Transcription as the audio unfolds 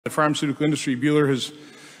pharmaceutical industry,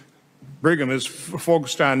 Brigham has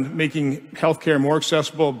focused on making healthcare more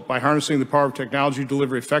accessible by harnessing the power of technology to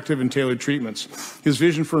deliver effective and tailored treatments. His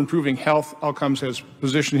vision for improving health outcomes has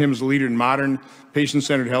positioned him as a leader in modern,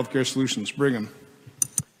 patient-centered healthcare solutions. Brigham.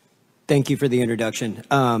 Thank you for the introduction.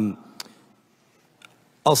 I'll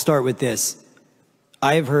start with this.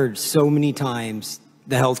 I have heard so many times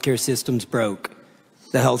the healthcare system's broke.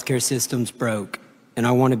 The healthcare system's broke. And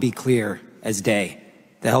I want to be clear as day.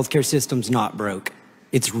 The healthcare system's not broke.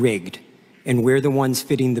 It's rigged. And we're the ones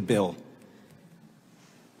fitting the bill.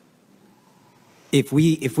 If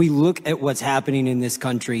we look at what's happening in this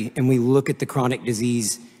country and we look at the chronic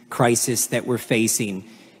disease crisis that we're facing,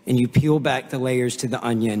 and you peel back the layers to the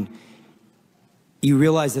onion, you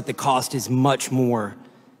realize that the cost is much more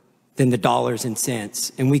than the dollars and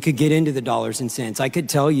cents. And we could get into the dollars and cents. I could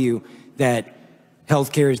tell you that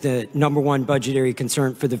healthcare is the #1 budgetary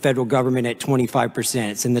concern for the federal government at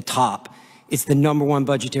 25%. It's in the top. It's the #1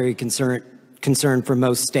 budgetary concern for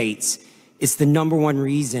most states. It's the #1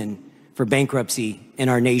 reason for bankruptcy in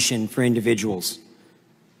our nation for individuals.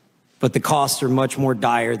 But the costs are much more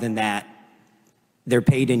dire than that. They're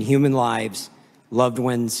paid in human lives, loved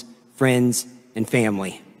ones, friends, and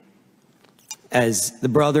family. As the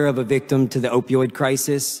brother of a victim to the opioid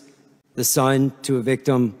crisis, the son to a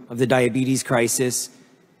victim of the diabetes crisis,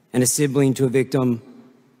 and a sibling to a victim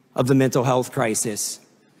of the mental health crisis,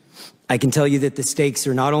 I can tell you that the stakes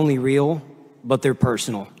are not only real, but they're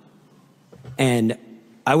personal. And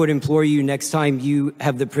I would implore you, next time you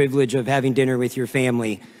have the privilege of having dinner with your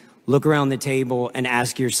family, look around the table and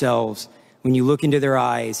ask yourselves, when you look into their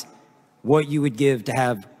eyes, what you would give to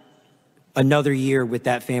have another year with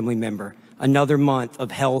that family member, another month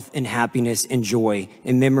of health and happiness and joy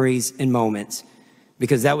and memories and moments,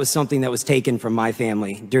 because that was something that was taken from my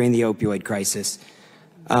family during the opioid crisis.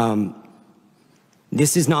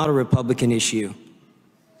 This is not a Republican issue.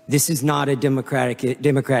 This is not a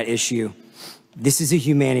Democrat issue. This is a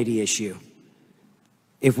humanity issue.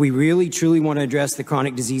 If we really truly want to address the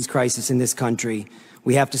chronic disease crisis in this country,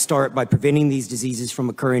 we have to start by preventing these diseases from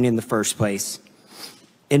occurring in the first place.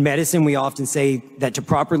 In medicine, we often say that to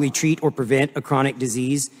properly treat or prevent a chronic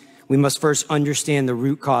disease, we must first understand the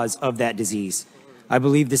root cause of that disease. I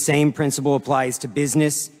believe the same principle applies to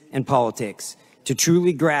business and politics. To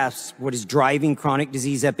truly grasp what is driving chronic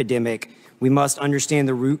disease epidemic, we must understand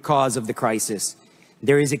the root cause of the crisis.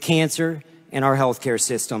 There is a cancer in our healthcare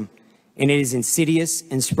system, and it is insidious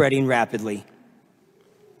and spreading rapidly.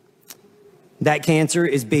 That cancer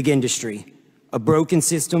is big industry, a broken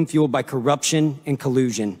system fueled by corruption and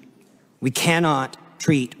collusion. We cannot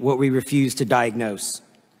treat what we refuse to diagnose.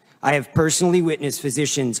 I have personally witnessed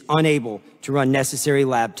physicians unable to run necessary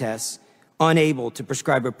lab tests, unable to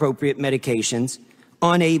prescribe appropriate medications,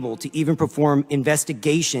 unable to even perform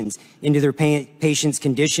investigations into their patients'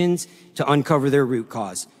 conditions to uncover their root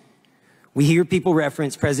cause. We hear people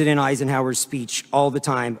reference President Eisenhower's speech all the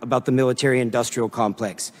time about the military-industrial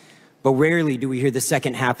complex, but rarely do we hear the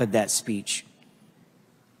second half of that speech.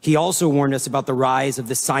 He also warned us about the rise of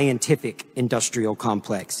the scientific industrial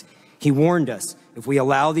complex. He warned us if we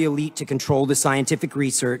allow the elite to control the scientific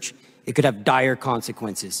research, it could have dire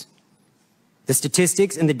consequences. The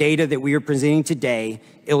statistics and the data that we are presenting today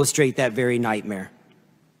illustrate that very nightmare.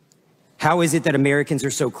 How is it that Americans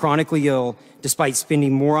are so chronically ill despite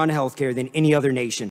spending more on healthcare than any other nation?